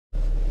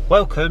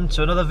Welcome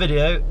to another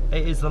video.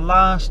 It is the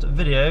last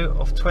video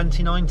of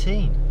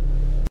 2019.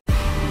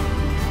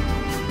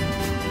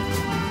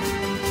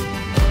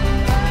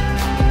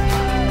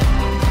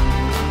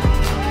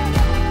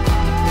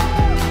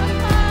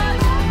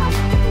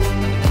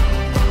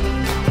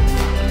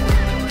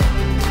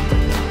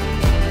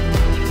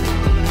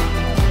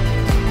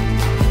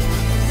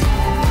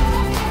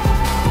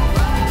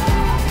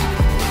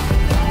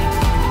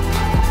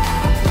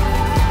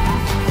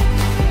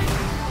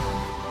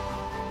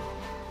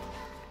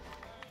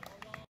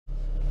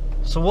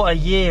 So what a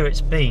year it's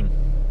been.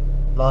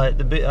 Like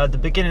the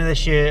beginning of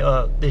this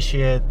year it's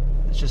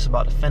just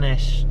about to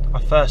finish. I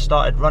first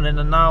started running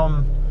and now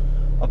I'm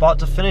about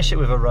to finish it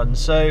with a run.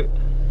 So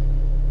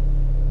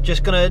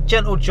just gonna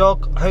gentle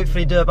jog,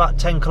 hopefully do about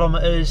 10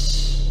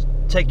 kilometers,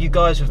 take you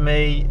guys with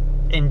me,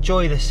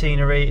 enjoy the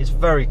scenery. It's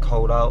very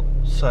cold out,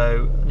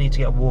 so I need to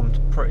get warmed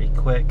pretty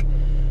quick,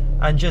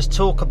 and just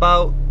talk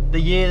about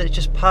the year that's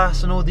just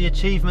passed and all the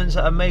achievements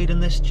that I made in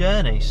this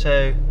journey.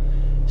 So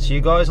see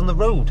you guys on the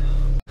road.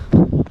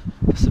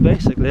 So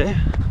basically,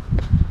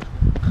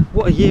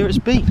 what a year it's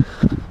been.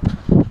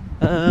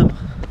 Yeah,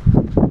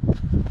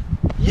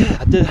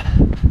 I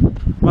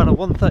ran a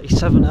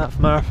 1:37 half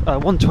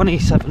marathon,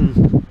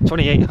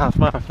 1:27:28 half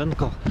marathon.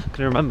 God,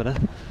 can you remember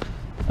that?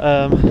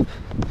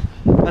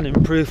 And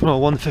improved from a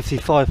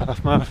 1:55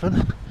 half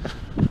marathon.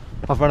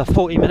 I've run a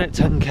 40-minute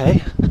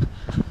 10k,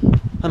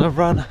 and I've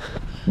run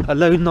a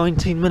low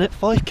 19-minute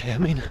 5k. I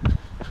mean,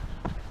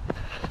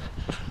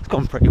 it's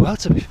gone pretty well,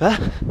 to be fair.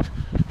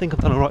 I think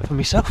I've done alright for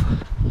myself.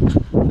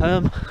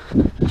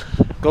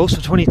 Goals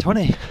for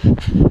 2020.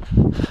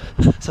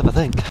 Let's have a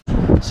think.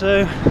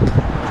 So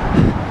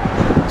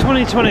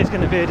 2020 is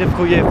going to be a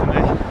difficult year for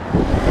me.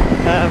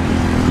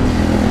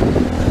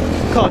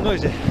 Quite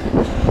noisy.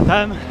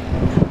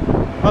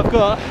 I've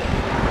got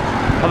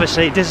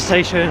obviously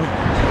dissertation.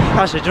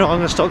 Actually, do you know what, I'm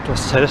going to stop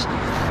just to say this.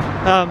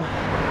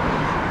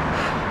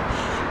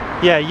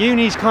 Yeah,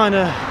 uni's kind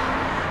of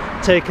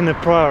taken the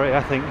priority,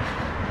 I think,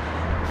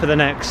 for the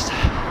next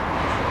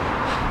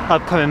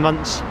upcoming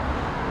months,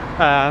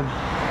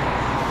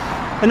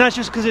 and that's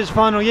just because it's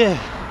final year.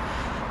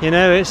 You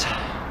know,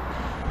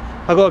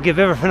 I've got to give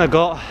everything I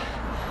got,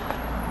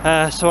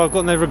 so I've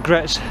got no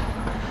regrets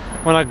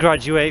when I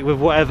graduate with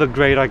whatever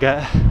grade I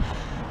get.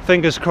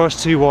 Fingers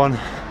crossed 2-1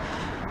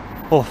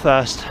 or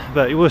first,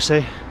 but you will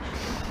see.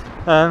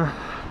 But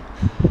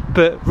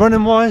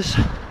running wise,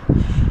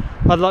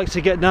 I'd like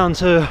to get down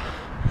to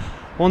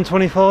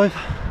 1:25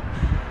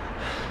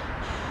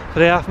 for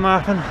the half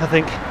marathon. I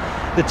think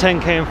the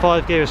 10k and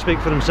 5k will speak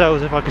for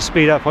themselves if I can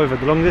speed up over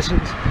the long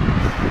distance.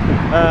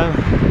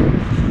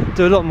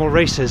 Do a lot more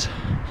races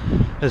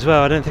as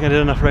well. I don't think I did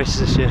enough races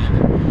this year.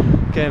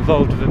 Get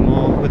involved a bit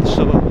more with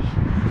sort of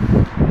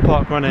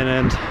park running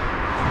and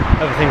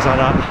other things like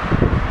that.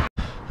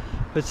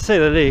 But to say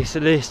the least,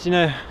 at least, you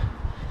know,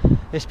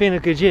 it's been a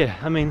good year.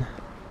 I mean,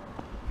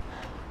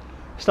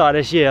 started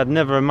this year, I'd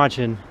never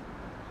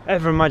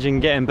ever imagine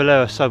getting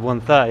below a sub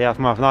 1:30 half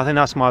marathon. I think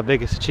that's my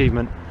biggest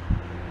achievement.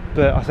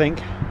 But I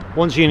think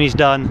once uni's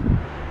done,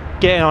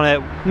 getting on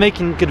it,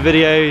 making good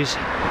videos,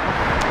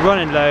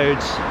 running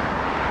loads,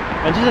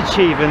 and just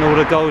achieving all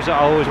the goals that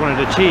I always wanted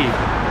to achieve,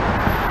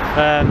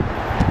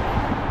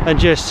 and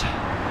just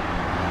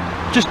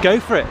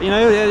go for it. You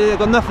know, I've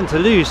got nothing to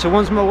lose. So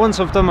once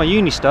I've done my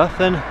uni stuff,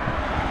 then,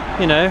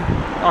 you know,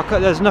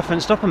 there's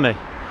nothing stopping me.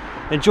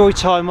 Enjoy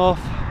time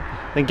off,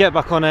 then get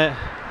back on it,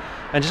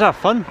 and just have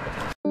fun.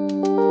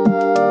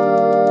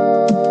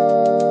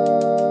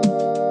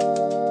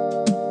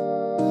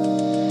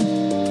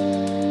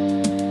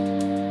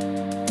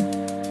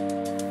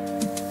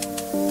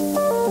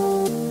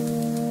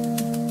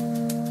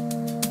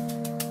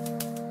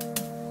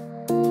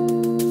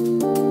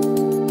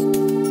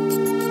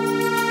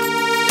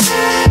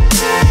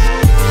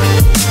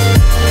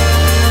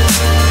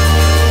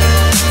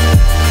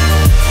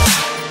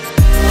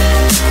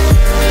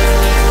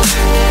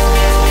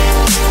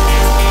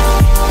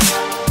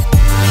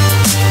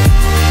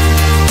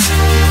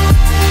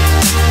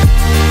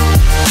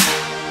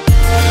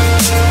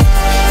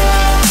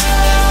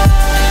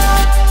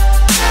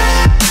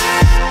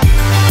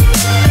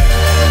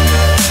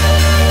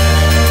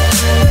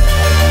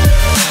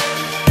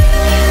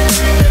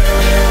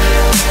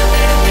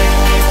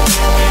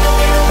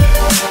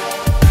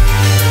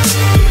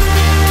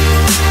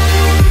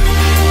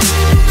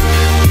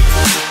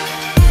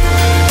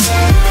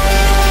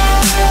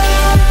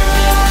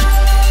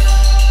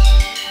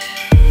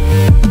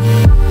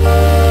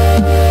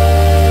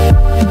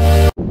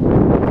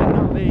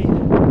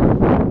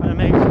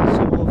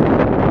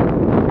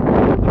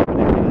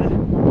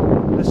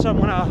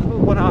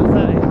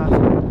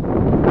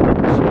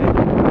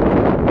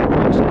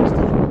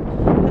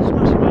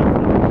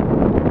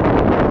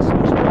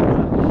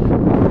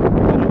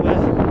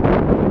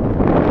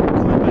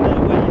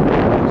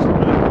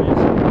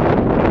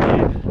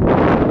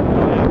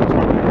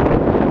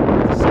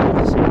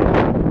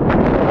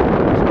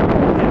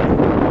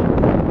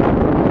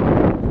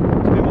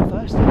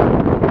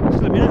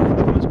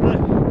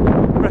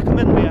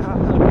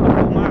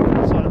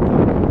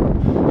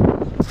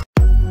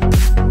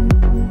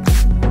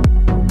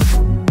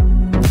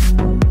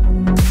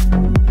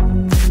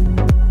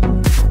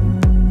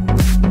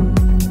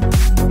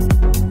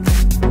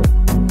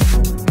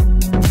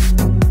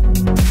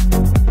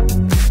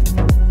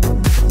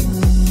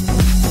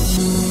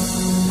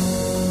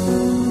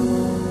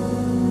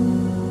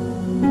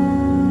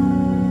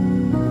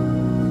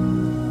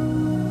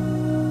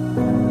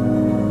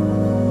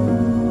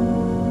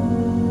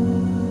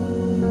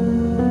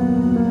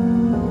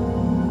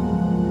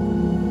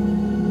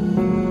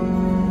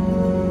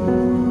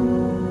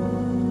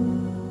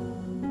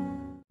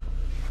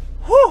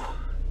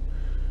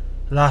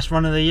 last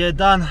run of the year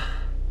done.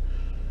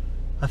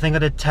 I think I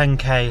did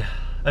 10k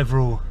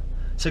overall,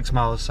 6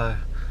 miles, so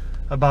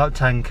about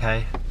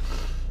 10k.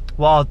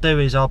 What I'll do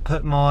is I'll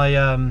put my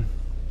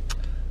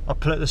I'll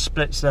put the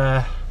splits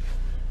there,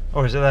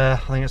 or is it there? I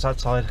think it's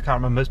outside, I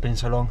can't remember, it's been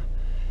so long.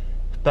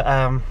 But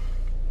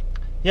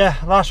yeah,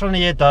 last run of the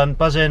year done,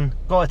 buzzing,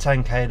 got a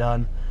 10k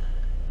done.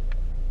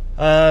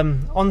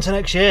 On to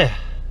next year,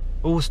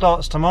 all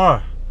starts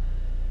tomorrow.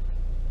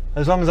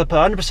 As long as I put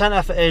 100%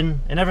 effort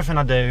in everything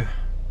I do,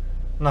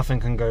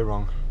 nothing can go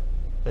wrong,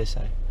 they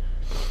say.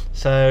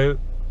 So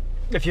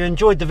if you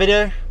enjoyed the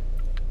video,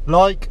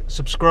 like,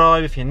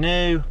 subscribe if you're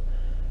new,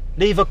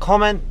 leave a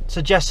comment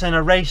suggesting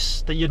a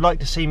race that you'd like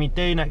to see me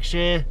do next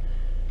year.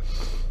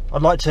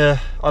 I'd like to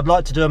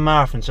do a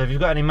marathon, so if you've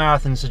got any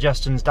marathon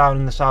suggestions down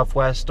in the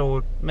southwest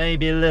or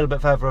maybe a little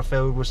bit further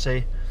afield, we'll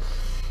see.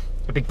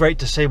 It'd be great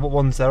to see what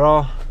ones there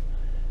are.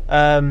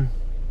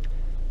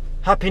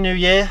 Happy New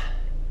Year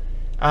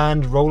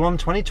and roll on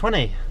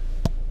 2020.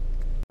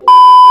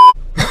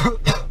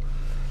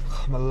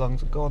 My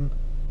lungs are gone.